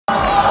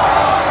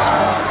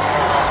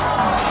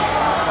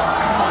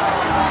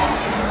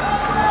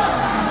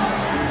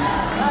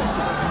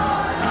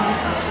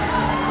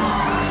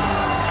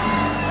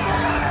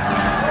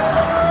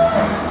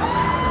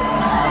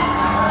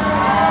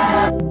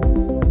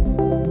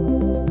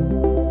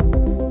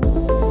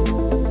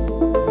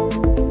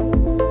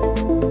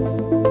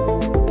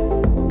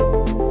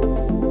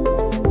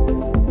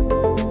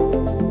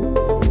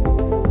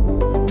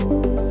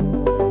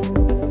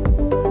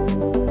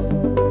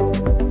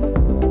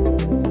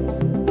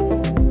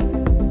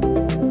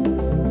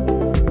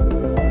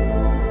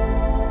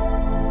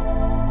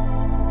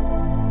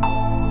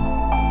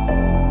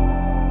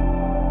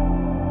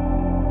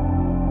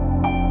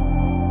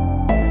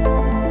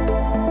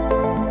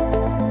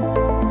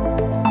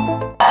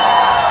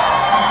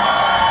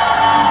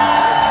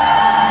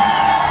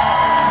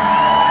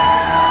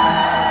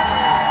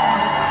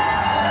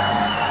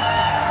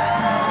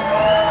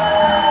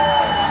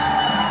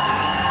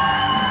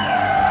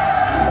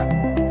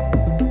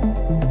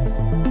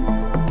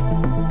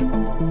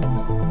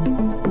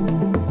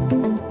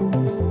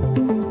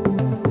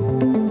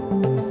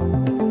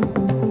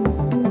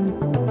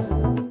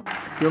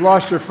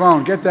lost your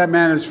phone. Get that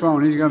man his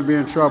phone. He's going to be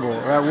in trouble.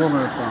 Or that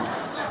woman her phone.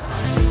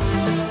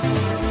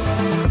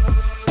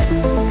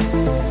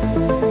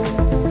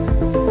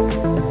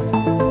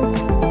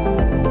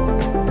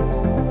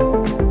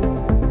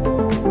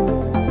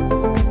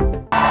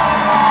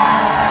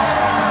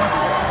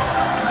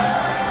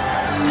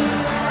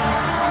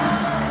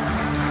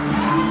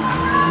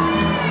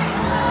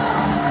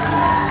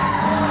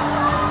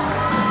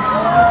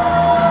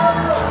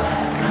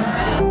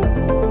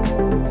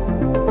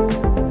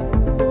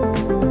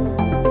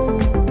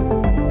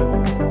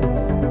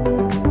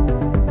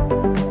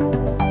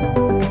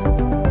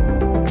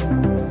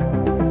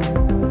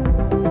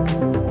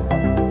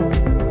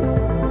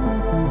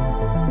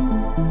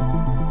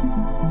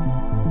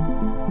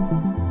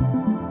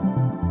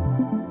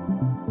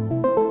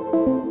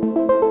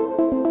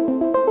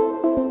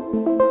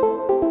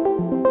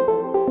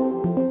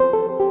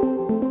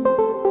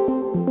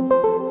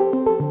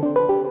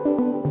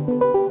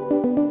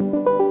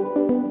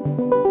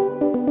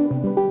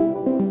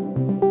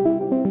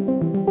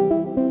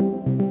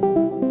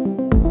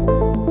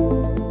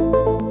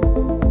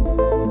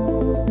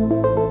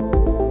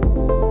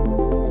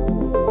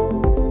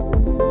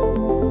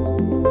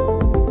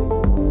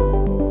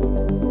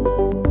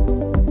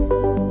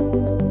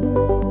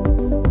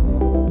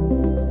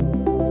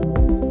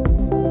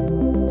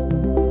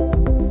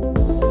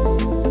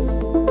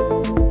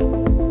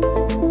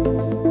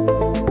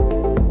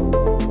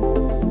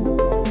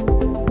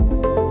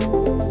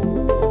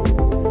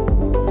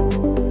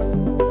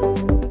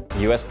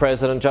 US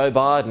President Joe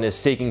Biden is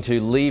seeking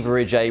to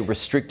leverage a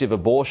restrictive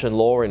abortion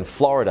law in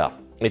Florida.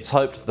 It's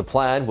hoped the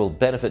plan will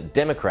benefit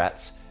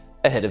Democrats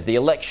ahead of the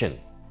election.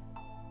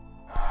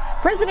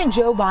 President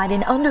Joe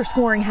Biden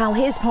underscoring how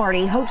his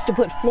party hopes to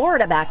put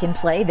Florida back in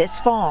play this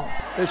fall.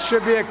 It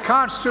should be a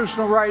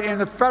constitutional right in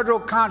the federal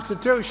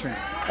Constitution,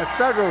 a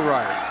federal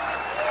right.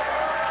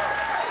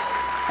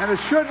 And it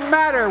shouldn't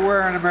matter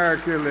where in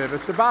America you live.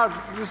 This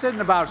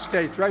isn't about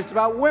states' rights, it's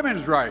about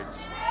women's rights.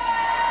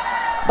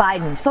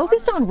 Biden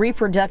focused on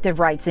reproductive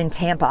rights in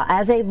Tampa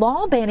as a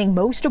law banning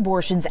most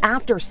abortions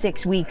after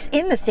 6 weeks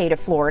in the state of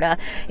Florida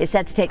is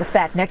set to take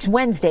effect next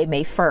Wednesday,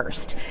 May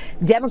 1st.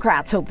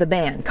 Democrats hope the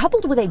ban,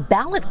 coupled with a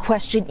ballot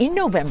question in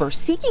November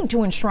seeking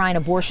to enshrine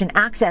abortion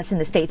access in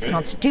the state's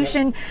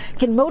constitution,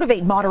 can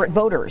motivate moderate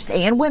voters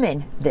and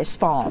women this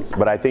fall.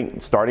 But I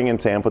think starting in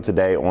Tampa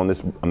today on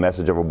this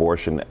message of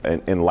abortion,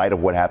 in light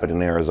of what happened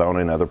in Arizona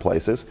and other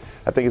places,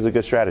 I think is a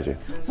good strategy.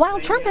 While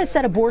Trump has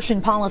said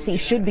abortion policy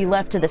should be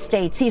left to the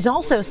states, he's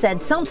also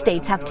said some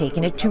states have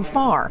taken it too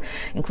far,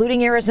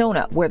 including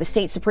Arizona, where the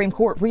state Supreme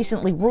Court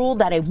recently ruled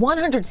that a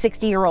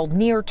 160-year-old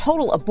near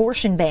total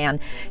abortion ban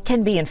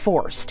can be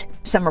enforced.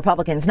 Some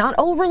Republicans not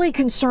overly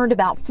concerned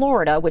about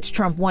Florida, which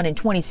Trump won in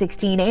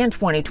 2016 and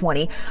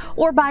 2020,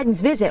 or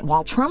Biden's visit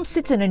while Trump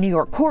sits in a New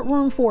York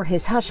courtroom for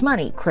his hush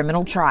money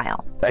criminal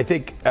trial. I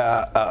think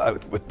a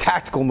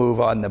tactical move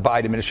on the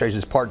Biden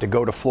administration's part to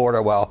go to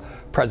Florida while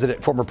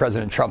former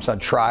President Trump's on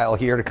trial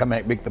here to come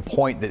and make the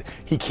point that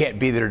he can't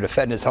be there to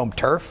defend his home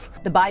turf.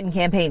 The Biden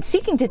campaign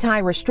seeking to tie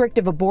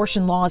restrictive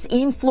abortion laws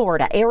in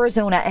Florida,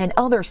 Arizona, and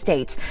other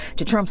states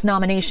to Trump's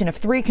nomination of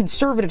 3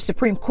 conservative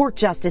Supreme Court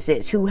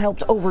justices who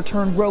helped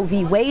overturn Roe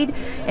v. Wade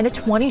in a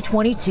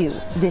 2022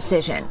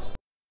 decision.